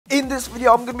this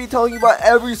video, I'm going to be telling you about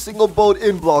every single boat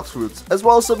in Blox Fruits, as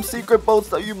well as some secret boats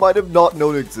that you might have not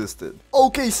known existed.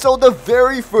 Okay, so the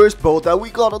very first boat that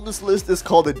we got on this list is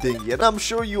called a dinghy, and I'm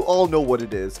sure you all know what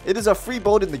it is. It is a free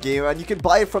boat in the game, and you can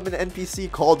buy it from an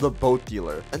NPC called the boat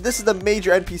dealer. And this is the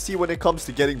major NPC when it comes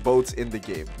to getting boats in the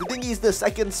game. The dinghy is the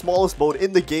second smallest boat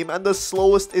in the game and the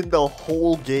slowest in the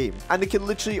whole game, and it can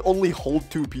literally only hold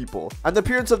 2 people. And the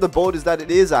appearance of the boat is that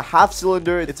it is a half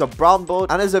cylinder, it's a brown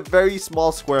boat, and has a very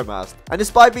small square mast. And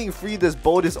despite being free, this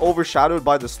boat is overshadowed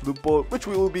by the sloop boat, which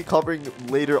we will be covering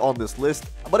later on this list.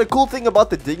 But a cool thing about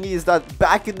the dinghy is that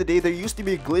back in the day, there used to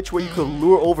be a glitch where you could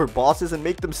lure over bosses and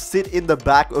make them sit in the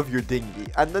back of your dinghy,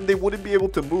 and then they wouldn't be able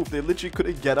to move. They literally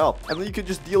couldn't get up, and then you could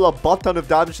just deal a butt ton of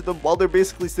damage to them while they're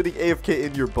basically sitting AFK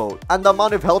in your boat. And the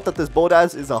amount of health that this boat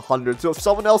has is 100, so if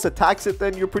someone else attacks it,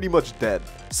 then you're pretty much dead.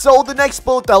 So the next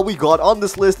boat that we got on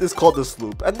this list is called the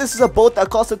sloop, and this is a boat that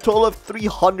costs a total of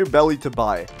 300 belly to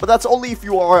buy, but that's only if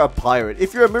you are a pirate.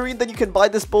 If you're a marine, then you can buy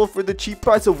this boat for the cheap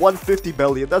price of 150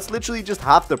 belly, and that's literally just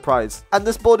half the price. And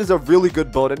this boat is a really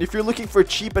good boat, and if you're looking for a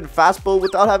cheap and fast boat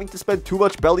without having to spend too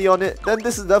much belly on it, then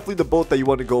this is definitely the boat that you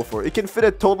want to go for. It can fit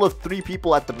a total of 3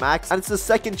 people at the max, and it's the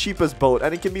second cheapest boat,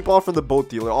 and it can be bought from the boat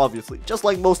dealer, obviously, just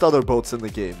like most other boats in the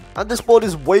game. And this boat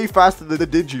is way faster than the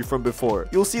dinghy from before.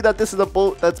 You'll see that this is a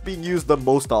boat that's being used the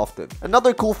most often.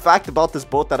 Another cool fact about this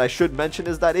boat that I should mention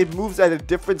is that it moves at a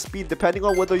different speed depending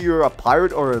on whether you're a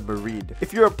pirate or a marine.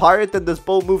 If you're a pirate, then this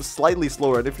boat moves slightly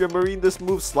slower, and if you're a marine, this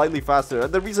moves slightly faster.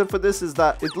 And the reason for this is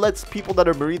that it lets people that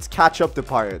are marines catch up to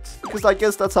pirates, because I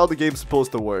guess that's how the game's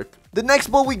supposed to work. The next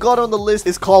boat we got on the list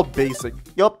is called Basic.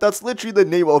 Yup, that's literally the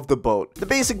name of the boat. The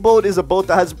Basic boat is a boat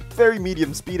that has very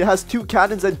medium speed. It has 2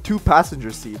 cannons and 2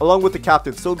 passenger seats, along with the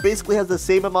captain, so it basically has the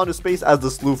same amount of space as the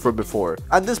sloop from before.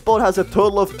 And this boat has a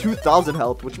total of 2,000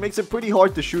 health, which makes it pretty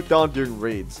hard to shoot down during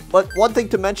raids. But one thing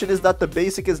to mention is that the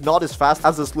Basic is not as fast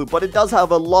as the sloop, but it does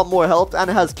have a lot more health, and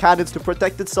it has cannons to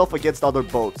protect itself against other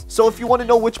boats. So if you want to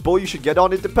know which boat you should get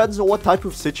on, it depends on what type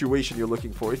of situation you're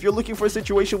looking for. If you're looking for a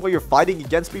situation where you're fighting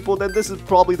against people, then this is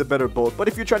probably the better boat. But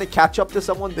if you're trying to catch up to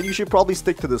someone, then you should probably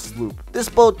stick to the sloop. This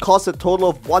boat costs a total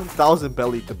of 1,000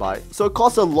 belly to buy, so it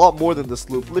costs a lot more than the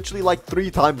sloop, literally like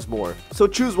 3 times more. So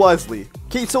choose wisely.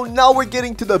 Okay, so now we're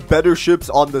getting to the better ships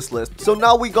on this list. So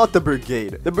now we got the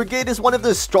Brigade. The Brigade is one of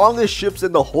the strongest ships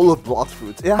in the whole of Blox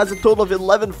Fruits. It has a total of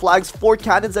 11 flags, 4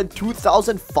 cannons, and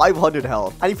 2,500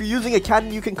 health. And if you're using a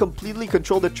cannon, you can completely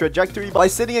control the trajectory by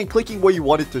sitting and clicking where you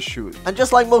want it to shoot. And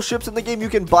just like most ships in the game, you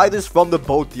can buy this from the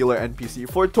boat dealer NPC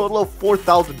for a total of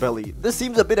 4,000 belly. This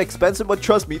seems a bit expensive, but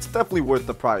trust me, it's definitely worth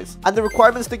the price. And the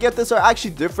requirements to get this are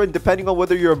actually different depending on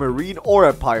whether you're a marine or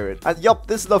a pirate. And yup,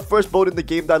 this is the first boat in the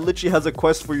game that literally has a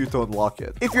quest for you to unlock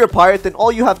it. If you're a pirate, then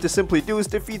all you have to simply do is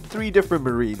defeat 3 different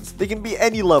marines. They can be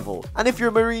any level. And if you're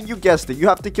a marine, you guessed it, you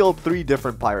have to kill 3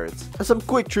 different pirates. And some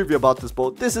quick trivia about this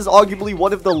boat. This is arguably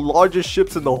one of the largest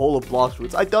ships in the whole of Blox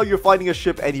Fruits. I doubt you're finding a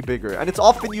ship any bigger. And it's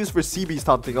often used for sea beast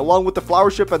hunting along with the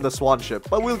flower ship and the swan ship.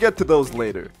 But we'll get to those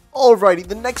later. Alrighty,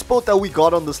 the next boat that we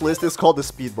got on this list is called the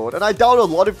Speedboat, and I doubt a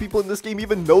lot of people in this game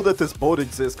even know that this boat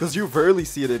exists because you rarely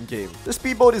see it in game. The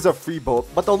Speedboat is a free boat,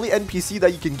 but the only NPC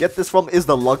that you can get this from is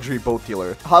the luxury boat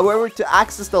dealer. However, to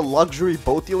access the luxury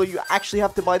boat dealer, you actually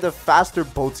have to buy the Faster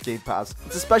Boats Game Pass.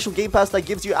 It's a special game pass that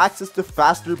gives you access to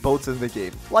faster boats in the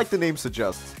game, like the name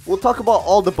suggests. We'll talk about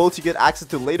all the boats you get access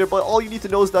to later, but all you need to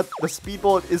know is that the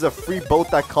Speedboat is a free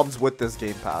boat that comes with this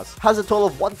game pass. It has a total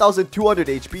of 1,200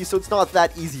 HP, so it's not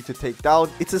that easy to take down.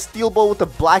 It's a steel boat with a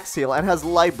black sail and has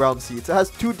light brown seats. It has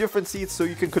 2 different seats so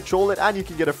you can control it and you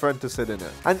can get a friend to sit in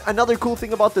it. And another cool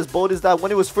thing about this boat is that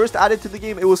when it was first added to the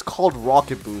game, it was called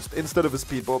Rocket Boost instead of a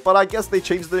speedboat, but I guess they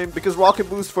changed the name because Rocket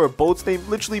Boost for a boat's name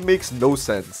literally makes no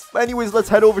sense. But anyways, let's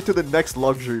head over to the next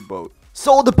luxury boat.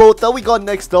 So the boat that we got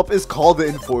next up is called the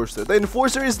Enforcer. The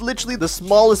Enforcer is literally the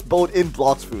smallest boat in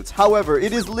Blox Fruits. However,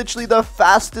 it is literally the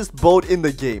fastest boat in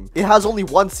the game. It has only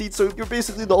 1 seat, so you're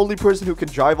basically the only person who can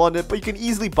drive on it, but you can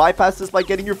easily bypass this by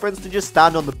getting your friends to just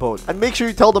stand on the boat. And make sure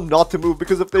you tell them not to move,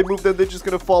 because if they move, then they're just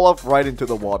gonna fall off right into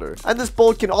the water. And this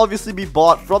boat can obviously be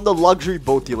bought from the luxury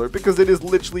boat dealer because it is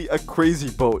literally a crazy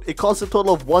boat. It costs a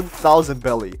total of 1,000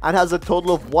 belly and has a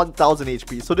total of 1,000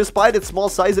 HP. So despite its small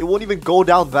size, it won't even go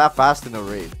down that fast in a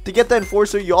raid. To get the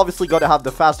Enforcer, you obviously gotta have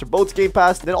the Faster Boats Game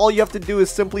Pass. Then all you have to do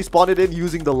is simply spawn it in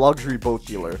using the luxury boat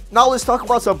dealer. Now let's talk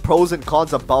about some pros and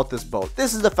cons about this boat.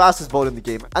 This is the fastest boat in the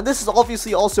game, and this is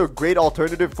obviously also a great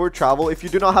alternative for travel if you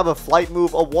do not have a flight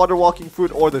move, a water walking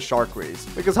fruit, or the shark race,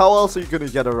 because how else are you gonna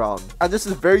get around? And this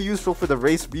is very useful for the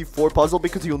race V4 puzzle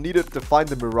because you'll need it to find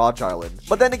the Mirage Island.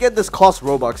 But then again, this costs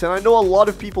Robux, and I know a lot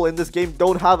of people in this game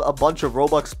don't have a bunch of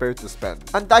Robux spare to spend,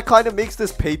 and that kind of makes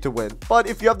this pay to win. But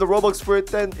if you have the Robux V-Bucks for it,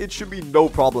 then it should be no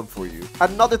problem for you.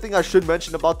 And another thing I should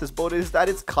mention about this boat is that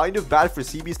it's kind of bad for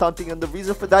sea beast hunting, and the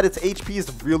reason for that, its HP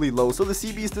is really low, so the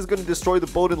sea beast is going to destroy the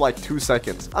boat in like 2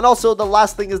 seconds. And also, the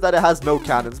last thing is that it has no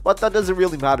cannons, but that doesn't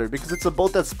really matter because it's a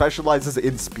boat that specializes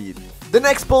in speed. The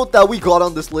next boat that we got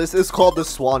on this list is called the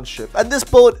Swan Ship, and this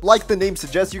boat, like the name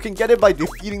suggests, you can get it by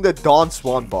defeating the Dawn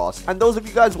Swan boss. And those of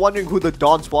you guys wondering who the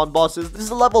Dawn Swan boss is, this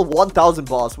is a level 1000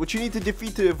 boss, which you need to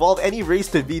defeat to evolve any race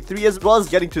to V3 as well as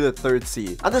getting to the 3rd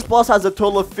sea. And this boss has a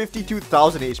total of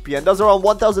 52,000 HP and does around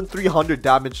 1,300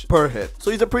 damage per hit.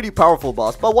 So he's a pretty powerful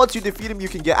boss, but once you defeat him, you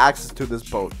can get access to this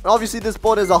boat. And obviously, this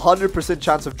boat has a 100%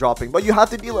 chance of dropping, but you have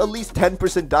to deal at least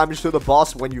 10% damage to the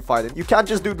boss when you fight him. You can't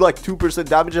just do like 2%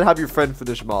 damage and have your friend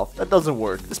finish him off. That doesn't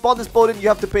work. To spawn this boat in, you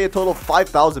have to pay a total of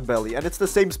 5,000 belly, and it's the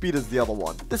same speed as the other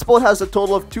one. This boat has a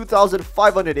total of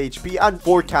 2,500 HP and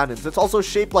 4 cannons. It's also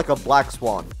shaped like a black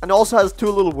swan, and also has 2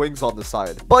 little wings on the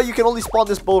side. But you can only spawn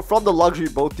this boat from the luxury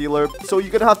boat dealer, so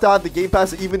you're gonna have to have the game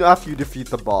pass even after you defeat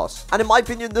the boss. And in my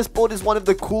opinion, this boat is one of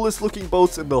the coolest looking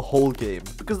boats in the whole game,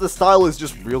 because the style is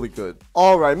just really good.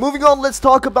 Alright, moving on, let's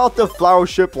talk about the flower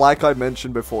ship like I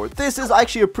mentioned before. This is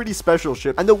actually a pretty special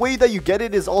ship, and the way that you get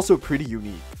it is also pretty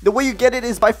unique. The way you get it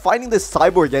is by finding this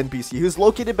cyborg NPC who's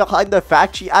located behind the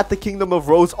factory at the Kingdom of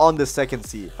Rose on the 2nd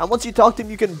sea. And once you talk to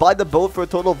him, you can buy the boat for a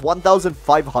total of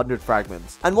 1,500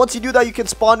 fragments. And once you do that, you can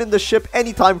spawn in the ship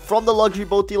anytime from the luxury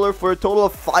boat dealer for a total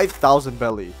of 5,000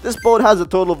 belly. This boat has a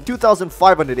total of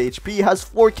 2,500 HP, has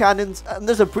 4 cannons, and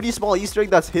there's a pretty small Easter egg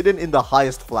that's hidden in the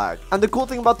highest flag. And the cool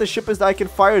thing about the ship is that I can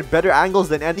fire at better angles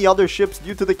than any other ships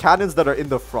due to the cannons that are in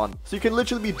the front. So you can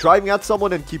literally be driving at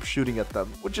someone and keep shooting at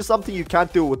them, which is something you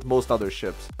can't do with most other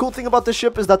ships. Cool thing about the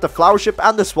ship is that the flower ship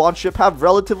and the swan ship have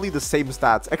relatively the same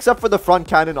stats, except for the front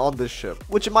cannon on this ship,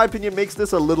 which in my opinion makes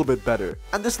this a little bit better.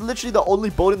 And this is literally the only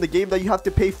boat in the game that you have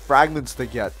to pay fragments to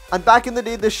get. And back in the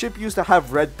day, this ship used to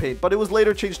have red paint, but it was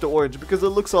later changed to orange because it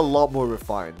looks a lot more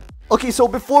refined. Okay, so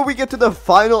before we get to the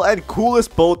final and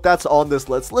coolest boat that's on this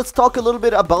list, let's talk a little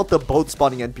bit about the boat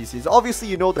spawning NPCs. Obviously,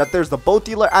 you know that there's the boat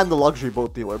dealer and the luxury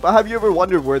boat dealer, but have you ever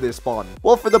wondered where they spawn?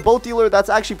 Well, for the boat dealer, that's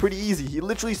actually pretty easy. He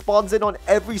literally spawns in on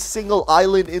every single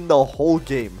island in the whole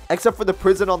game, except for the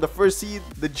prison on the 1st sea,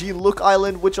 the Jean Look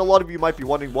Island, which a lot of you might be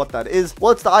wondering what that is.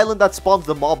 Well, it's the island that spawns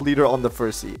the mob leader on the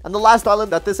 1st sea. And the last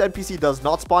island that this NPC does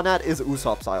not spawn at is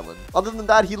Usopp's Island. Other than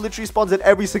that, he literally spawns at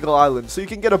every single island, so you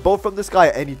can get a boat from this guy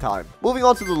at any time. Moving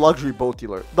on to the luxury boat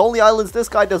dealer. The only islands this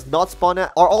guy does not spawn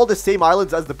at are all the same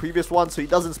islands as the previous one, so he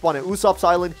doesn't spawn at Usopp's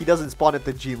Island, he doesn't spawn at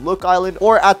the Jean Look Island,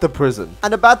 or at the prison.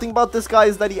 And the bad thing about this guy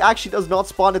is that he actually does not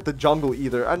spawn at the jungle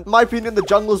either, and in my opinion, the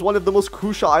jungle is one of the most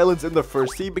crucial islands in the 1st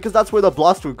sea because that's where the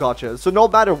Blox Fruit gacha is. So no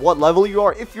matter what level you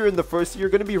are, if you're in the 1st sea, you're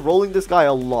going to be rolling this guy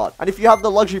a lot. And if you have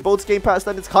the luxury boats game pass,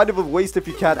 then it's kind of a waste if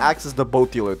you can't access the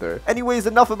boat dealer there. Anyways,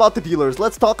 enough about the dealers.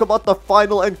 Let's talk about the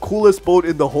final and coolest boat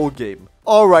in the whole game.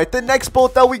 Alright, the next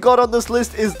boat that we got on this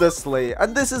list is the Sleigh,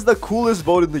 and this is the coolest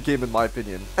boat in the game in my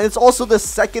opinion. And it's also the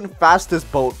 2nd fastest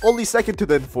boat, only second to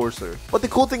the Enforcer. But the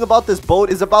cool thing about this boat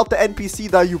is about the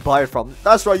NPC that you buy from.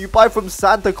 That's right, you buy from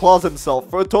Santa Claus himself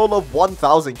for a total of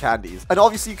 1,000 candies. And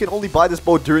obviously you can only buy this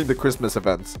boat during the Christmas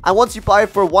events. And once you buy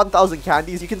it for 1,000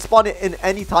 candies, you can spawn it in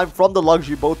any time from the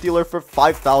luxury boat dealer for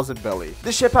 5,000 belly.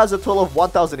 This ship has a total of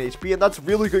 1,000 HP, and that's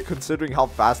really good considering how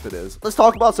fast it is. Let's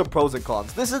talk about some pros and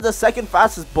cons. This is the 2nd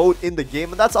fastest boat in the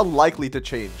game, and that's unlikely to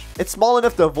change. It's small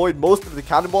enough to avoid most of the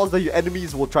cannonballs that your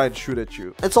enemies will try and shoot at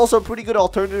you. It's also a pretty good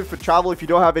alternative for travel if you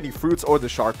don't have any fruits or the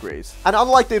shark race. And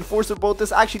unlike the Enforcer boat,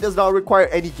 this actually does not require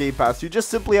any game pass. You just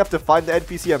simply have to find the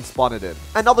NPC and spawn it in.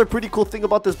 Another pretty cool thing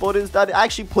about this boat is that it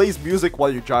actually plays music while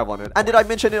you drive on it. And did I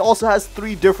mention it also has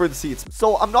 3 different seats?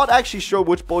 So I'm not actually sure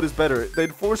which boat is better, the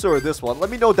Enforcer or this one. Let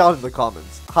me know down in the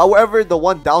comments. However, the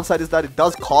one downside is that it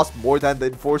does cost more than the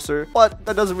Enforcer, but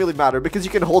that doesn't really matter because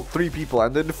you can hold 3 people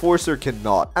and the Enforcer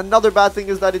cannot. And another bad thing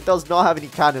is that it does not have any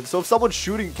cannons, so if someone's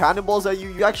shooting cannonballs at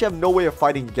you, you actually have no way of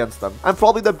fighting against them. And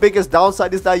probably the biggest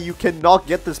downside is that you cannot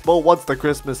get this boat once the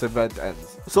Christmas event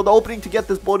ends. So the opening to get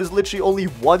this boat is literally only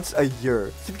once a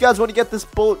year. So if you guys want to get this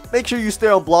boat, make sure you stay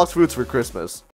on Blox Fruits for Christmas.